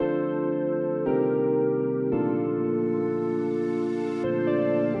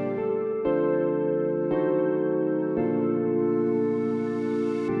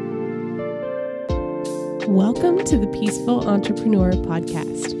Welcome to the Peaceful Entrepreneur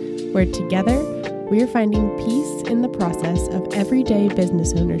Podcast, where together we are finding peace in the process of everyday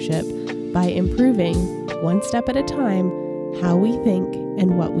business ownership by improving, one step at a time, how we think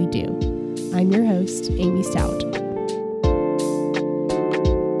and what we do. I'm your host, Amy Stout.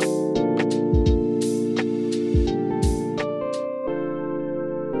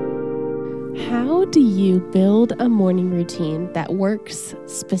 How do you build a morning routine that works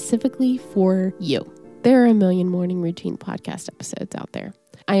specifically for you? There are a million morning routine podcast episodes out there.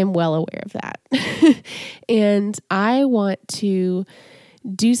 I am well aware of that. And I want to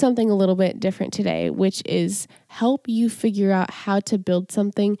do something a little bit different today, which is help you figure out how to build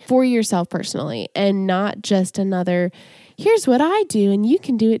something for yourself personally and not just another, here's what I do and you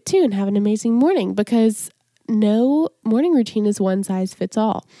can do it too and have an amazing morning, because no morning routine is one size fits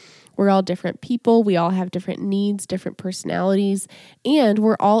all. We're all different people. We all have different needs, different personalities, and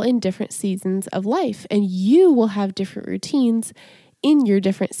we're all in different seasons of life. And you will have different routines in your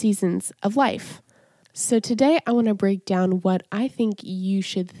different seasons of life. So today I want to break down what I think you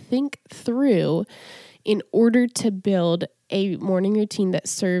should think through in order to build a morning routine that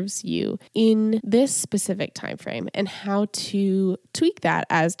serves you in this specific time frame and how to tweak that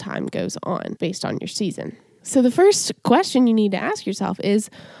as time goes on based on your season. So the first question you need to ask yourself is,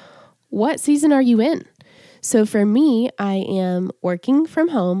 what season are you in? So for me, I am working from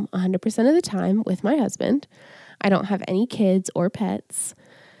home 100% of the time with my husband. I don't have any kids or pets.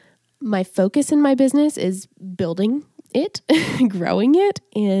 My focus in my business is building it, growing it,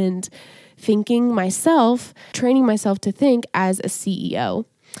 and training myself to think as a CEO.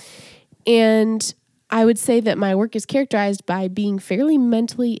 And I would say that my work is characterized by being fairly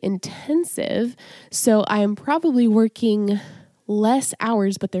mentally intensive. So I am probably working less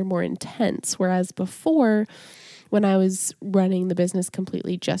hours, but they're more intense. Whereas before, when I was running the business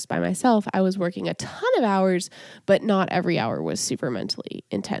completely just by myself, I was working a ton of hours, but not every hour was super mentally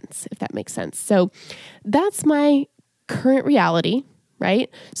intense, if that makes sense. So that's my current reality, right?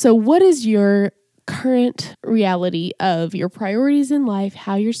 So what is your current reality of your priorities in life,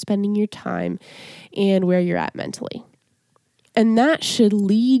 how you're spending your time, and where you're at mentally? And that should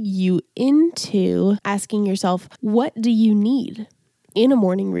lead you into asking yourself, what do you need in a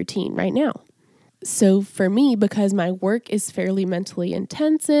morning routine right now? So for me, because my work is fairly mentally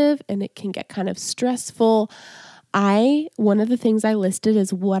intensive and it can get kind of stressful, one of the things I listed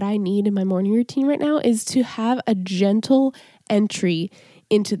as what I need in my morning routine right now is to have a gentle entry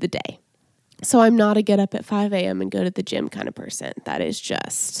into the day. So I'm not a get up at 5 a.m. and go to the gym kind of person. That is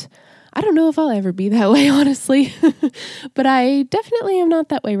just, I don't know if I'll ever be that way, honestly, but I definitely am not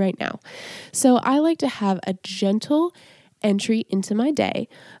that way right now. So I like to have a gentle entry into my day,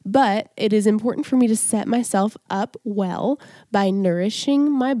 but it is important for me to set myself up well by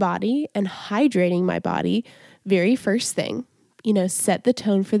nourishing my body and hydrating my body very first thing. Set the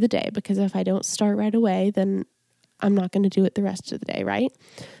tone for the day, because if I don't start right away, then I'm not going to do it the rest of the day, right?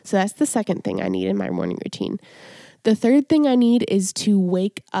 So that's the second thing I need in my morning routine. The third thing I need is to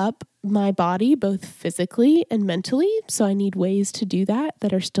wake up my body both physically and mentally. So I need ways to do that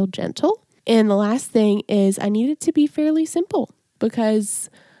are still gentle. And the last thing is I need it to be fairly simple, because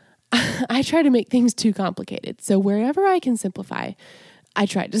I try to make things too complicated. So wherever I can simplify, I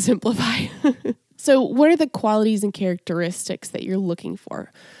try to simplify. So what are the qualities and characteristics that you're looking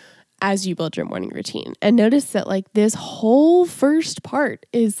for as you build your morning routine? And notice that this whole first part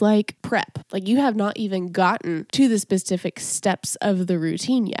is prep. You have not even gotten to the specific steps of the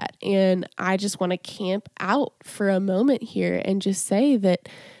routine yet. And I just want to camp out for a moment here and just say that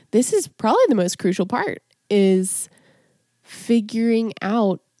this is probably the most crucial part, is figuring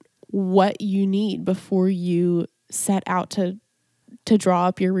out what you need before you set out to draw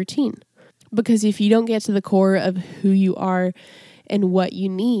up your routine. Because if you don't get to the core of who you are and what you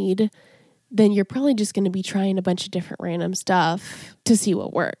need, then you're probably just going to be trying a bunch of different random stuff to see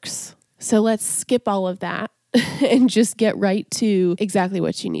what works. So let's skip all of that and just get right to exactly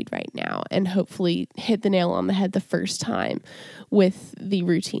what you need right now, and hopefully hit the nail on the head the first time with the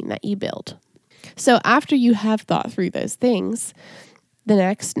routine that you build. So after you have thought through those things, the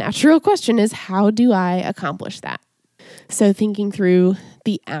next natural question is, how do I accomplish that? So thinking through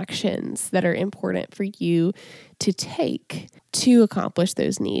the actions that are important for you to take to accomplish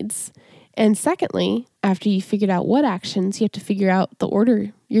those needs. And secondly, after you figured out what actions, you have to figure out the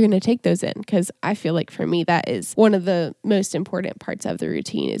order you're going to take those in. Because I feel like for me, that is one of the most important parts of the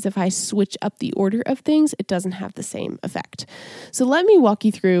routine, is if I switch up the order of things, it doesn't have the same effect. So let me walk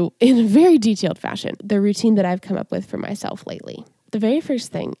you through, in a very detailed fashion, the routine that I've come up with for myself lately. The very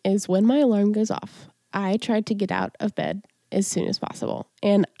first thing is when my alarm goes off, I try to get out of bed as soon as possible.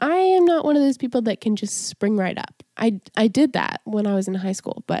 And I am not one of those people that can just spring right up. I did that when I was in high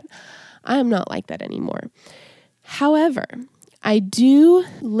school, but I am not like that anymore. However, I do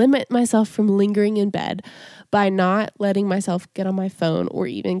limit myself from lingering in bed by not letting myself get on my phone or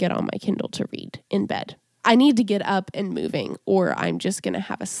even get on my Kindle to read in bed. I need to get up and moving, or I'm just going to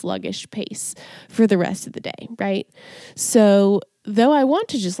have a sluggish pace for the rest of the day, right? So though I want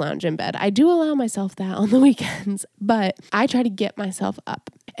to just lounge in bed, I do allow myself that on the weekends, but I try to get myself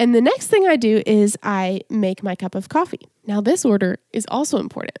up. And the next thing I do is I make my cup of coffee. Now, this order is also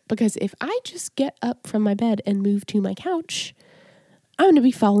important because if I just get up from my bed and move to my couch, I'm going to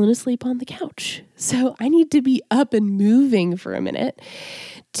be falling asleep on the couch. So I need to be up and moving for a minute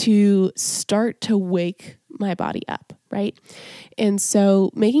to start to wake my body up, right? And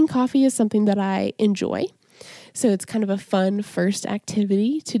so making coffee is something that I enjoy. So it's kind of a fun first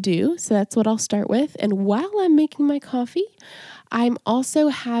activity to do. So that's what I'll start with. And while I'm making my coffee, I'm also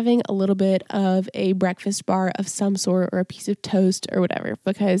having a little bit of a breakfast bar of some sort or a piece of toast or whatever,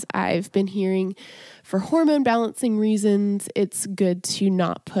 because I've been hearing for hormone balancing reasons, it's good to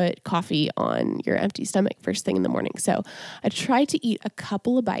not put coffee on your empty stomach first thing in the morning. So I try to eat a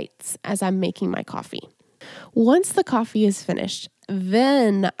couple of bites as I'm making my coffee. Once the coffee is finished,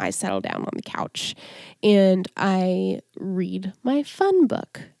 then I settle down on the couch and I read my fun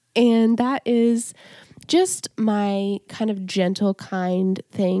book. And that is just my kind of gentle, kind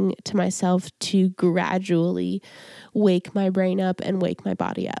thing to myself to gradually wake my brain up and wake my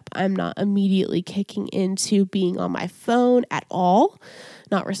body up. I'm not immediately kicking into being on my phone at all,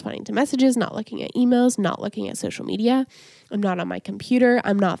 not responding to messages, not looking at emails, not looking at social media. I'm not on my computer.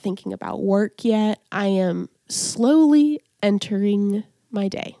 I'm not thinking about work yet. I am slowly entering my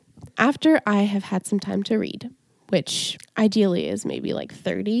day. After I have had some time to read, which ideally is maybe like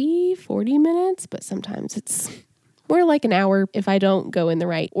 30, 40 minutes, but sometimes it's more like an hour if I don't go in the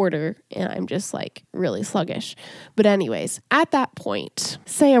right order and I'm just like really sluggish. But anyways, at that point,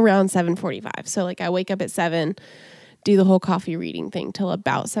 say around 7:45. So like I wake up at 7, do the whole coffee reading thing till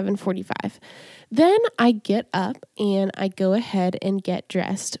about 7:45. Then I get up and I go ahead and get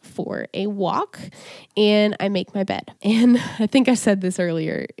dressed for a walk and I make my bed. And I think I said this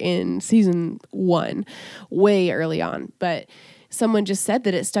earlier in season 1, way early on, but someone just said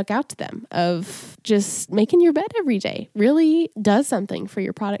that it stuck out to them of just making your bed every day really does something for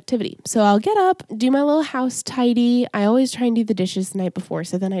your productivity. So I'll get up, do my little house tidy. I always try and do the dishes the night before,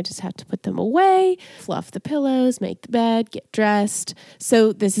 so then I just have to put them away, fluff the pillows, make the bed, get dressed.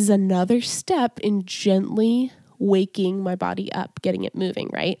 So this is another step in gently waking my body up, getting it moving,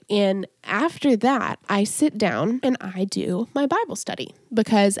 right? And after that, I sit down and I do my Bible study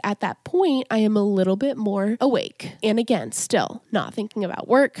because at that point, I am a little bit more awake. And again, still not thinking about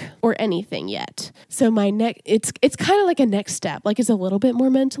work or anything yet. So it's kind of like a next step. Like it's a little bit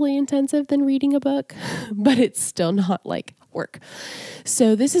more mentally intensive than reading a book, but it's still not like work.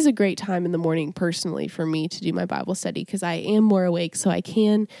 So this is a great time in the morning personally for me to do my Bible study because I am more awake, so I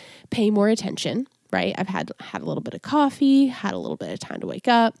can pay more attention. Right? I've had a little bit of coffee, had a little bit of time to wake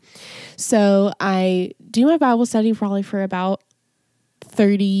up. So I do my Bible study probably for about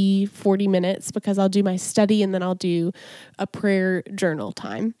 30, 40 minutes because I'll do my study and then I'll do a prayer journal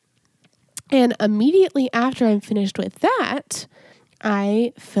time. And immediately after I'm finished with that,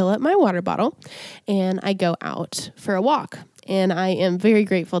 I fill up my water bottle and I go out for a walk. And I am very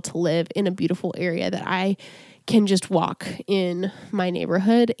grateful to live in a beautiful area that I can just walk in my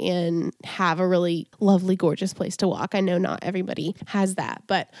neighborhood and have a really lovely, gorgeous place to walk. I know not everybody has that,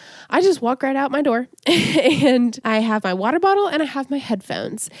 but I just walk right out my door and I have my water bottle and I have my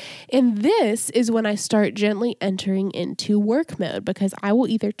headphones. And this is when I start gently entering into work mode because I will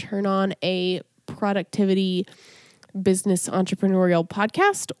either turn on a productivity business entrepreneurial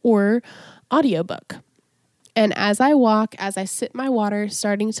podcast or audiobook. And as I walk, as I sip my water,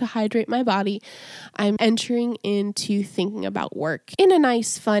 starting to hydrate my body, I'm entering into thinking about work in a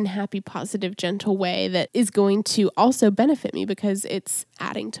nice, fun, happy, positive, gentle way that is going to also benefit me because it's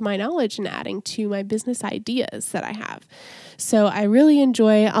adding to my knowledge and adding to my business ideas that I have. So I really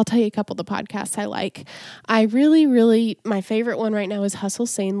enjoy, I'll tell you a couple of the podcasts I like. My favorite one right now is Hustle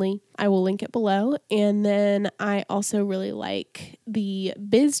Sanely. I will link it below. And then I also really like the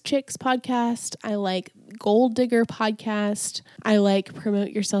Biz Chicks podcast. I like Gold Digger podcast. I like Promote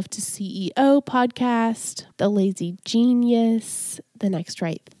Yourself to CEO podcast, The Lazy Genius, The Next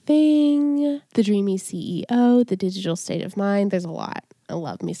Right Thing, The Dreamy CEO, The Digital State of Mind. There's a lot. I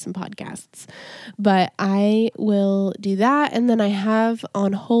love me some podcasts. But I will do that. And then I have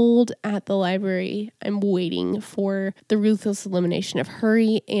on hold at the library, I'm waiting for The Ruthless Elimination of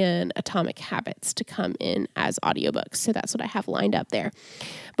Hurry and Atomic Habits to come in as audiobooks. So that's what I have lined up there.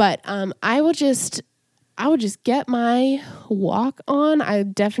 But I would just get my walk on. I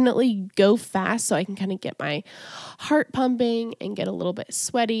definitely go fast so I can kind of get my heart pumping and get a little bit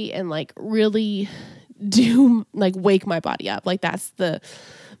sweaty and like really do like wake my body up. Like that's the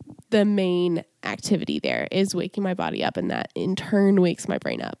main activity there is waking my body up, and that in turn wakes my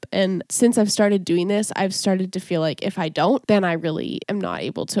brain up. And since I've started doing this, I've started to feel like if I don't, then I really am not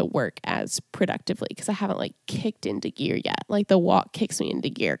able to work as productively because I haven't like kicked into gear yet. Like the walk kicks me into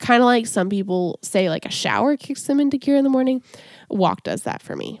gear. Kind of like some people say like a shower kicks them into gear in the morning. Walk does that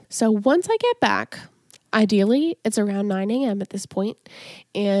for me. So once I get back, ideally it's around 9 a.m. at this point,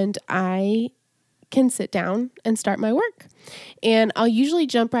 and I can sit down and start my work. And I'll usually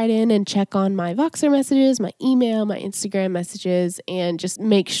jump right in and check on my Voxer messages, my email, my Instagram messages, and just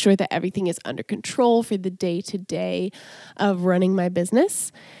make sure that everything is under control for the day-to-day of running my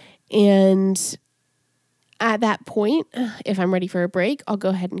business. And at that point, if I'm ready for a break, I'll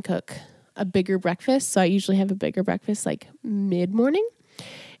go ahead and cook a bigger breakfast. So I usually have a bigger breakfast like mid-morning.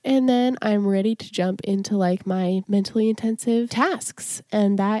 And then I'm ready to jump into like my mentally intensive tasks.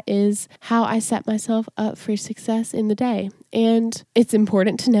 And that is how I set myself up for success in the day. And it's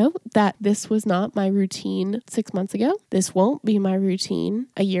important to note that this was not my routine 6 months ago. This won't be my routine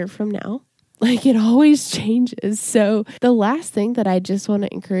a year from now. Like it always changes. So the last thing that I just want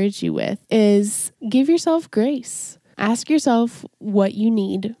to encourage you with is give yourself grace. Ask yourself what you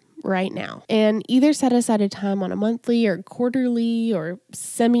need right now, and either set aside a time on a monthly or quarterly or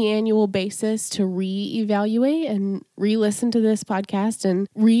semi-annual basis to reevaluate and re-listen to this podcast and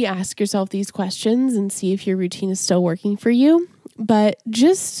re-ask yourself these questions and see if your routine is still working for you. But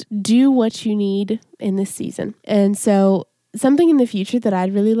just do what you need in this season. And so something in the future that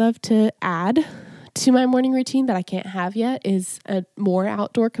I'd really love to add to my morning routine that I can't have yet is a more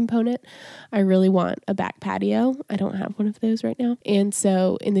outdoor component. I really want a back patio. I don't have one of those right now. And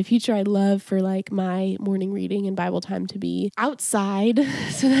so in the future, I'd love for like my morning reading and Bible time to be outside.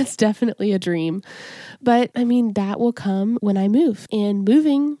 So that's definitely a dream. But I mean, that will come when I move, and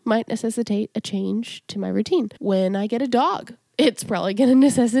moving might necessitate a change to my routine. When I get a dog, it's probably going to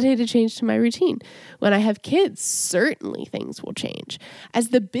necessitate a change to my routine. When I have kids, certainly things will change. As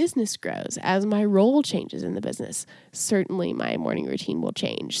the business grows, as my role changes in the business, certainly my morning routine will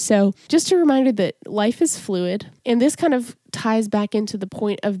change. So just a reminder that life is fluid. And this kind of ties back into the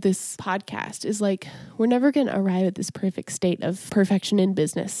point of this podcast is like, we're never going to arrive at this perfect state of perfection in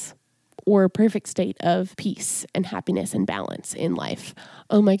business or a perfect state of peace and happiness and balance in life.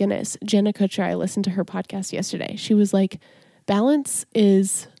 Oh my goodness. Jenna Kutcher, I listened to her podcast yesterday. She was like, balance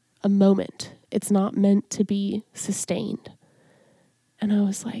is a moment. It's not meant to be sustained. And I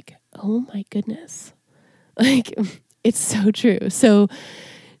was like, oh my goodness. Like, it's so true. So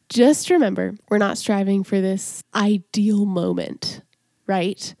just remember, we're not striving for this ideal moment,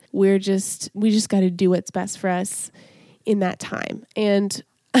 right? We just got to do what's best for us in that time. And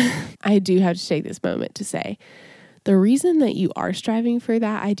I do have to take this moment to say, the reason that you are striving for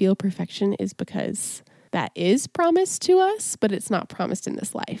that ideal perfection is because that is promised to us, but it's not promised in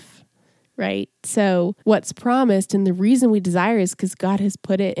this life, right? So what's promised and the reason we desire is because God has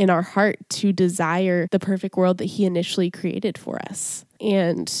put it in our heart to desire the perfect world that He initially created for us.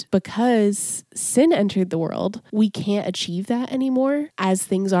 And because sin entered the world, we can't achieve that anymore as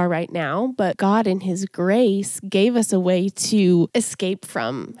things are right now. But God in His grace gave us a way to escape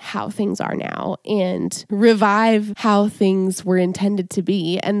from how things are now and revive how things were intended to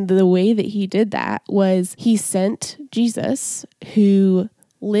be. And the way that He did that was He sent Jesus, who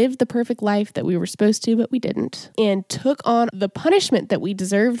lived the perfect life that we were supposed to, but we didn't, and took on the punishment that we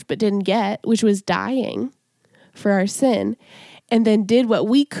deserved but didn't get, which was dying for our sin, and then did what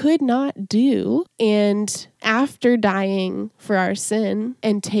we could not do. And after dying for our sin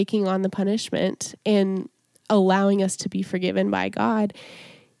and taking on the punishment and allowing us to be forgiven by God,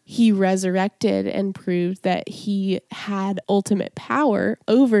 He resurrected and proved that He had ultimate power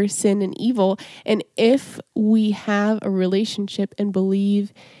over sin and evil. And if we have a relationship and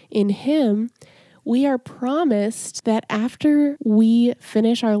believe in Him, we are promised that after we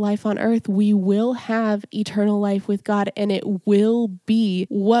finish our life on earth, we will have eternal life with God, and it will be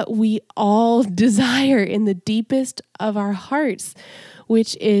what we all desire in the deepest of our hearts,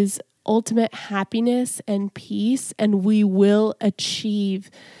 which is ultimate happiness and peace, and we will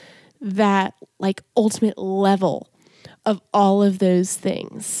achieve that like ultimate level of all of those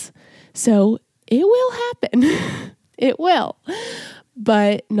things. So it will happen. It will.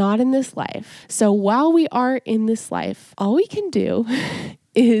 but not in this life. So while we are in this life, all we can do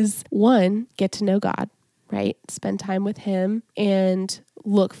is, one, get to know God, right? Spend time with him and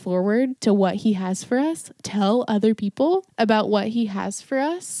look forward to what he has for us, tell other people about what he has for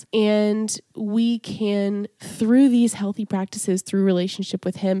us. And we can, through these healthy practices, through relationship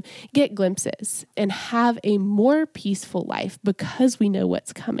with him, get glimpses and have a more peaceful life because we know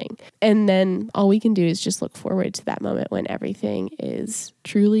what's coming. And then all we can do is just look forward to that moment when everything is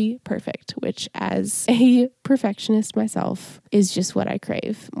truly perfect, which as a perfectionist myself is just what I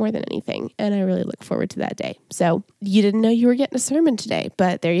crave more than anything. And I really look forward to that day. So you didn't know you were getting a sermon today,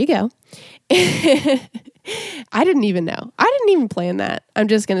 but there you go. I didn't even know. I didn't even plan that. I'm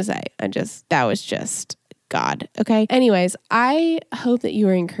just going to say, that was just God. Okay. Anyways, I hope that you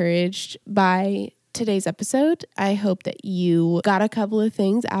were encouraged by today's episode. I hope that you got a couple of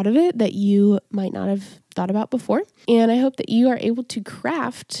things out of it that you might not have thought about before. And I hope that you are able to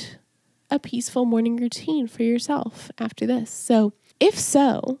craft a peaceful morning routine for yourself after this. So if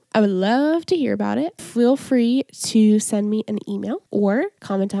so, I would love to hear about it. Feel free to send me an email or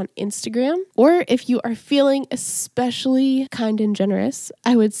comment on Instagram. Or if you are feeling especially kind and generous,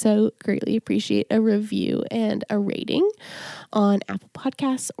 I would so greatly appreciate a review and a rating on Apple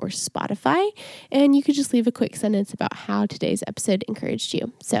Podcasts or Spotify. And you could just leave a quick sentence about how today's episode encouraged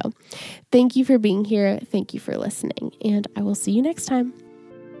you. So thank you for being here. Thank you for listening. And I will see you next time.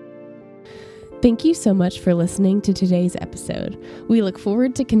 Thank you so much for listening to today's episode. We look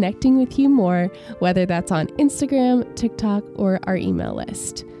forward to connecting with you more, whether that's on Instagram, TikTok, or our email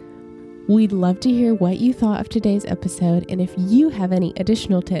list. We'd love to hear what you thought of today's episode and if you have any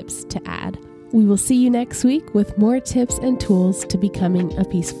additional tips to add. We will see you next week with more tips and tools to becoming a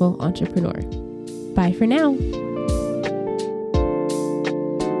peaceful entrepreneur. Bye for now.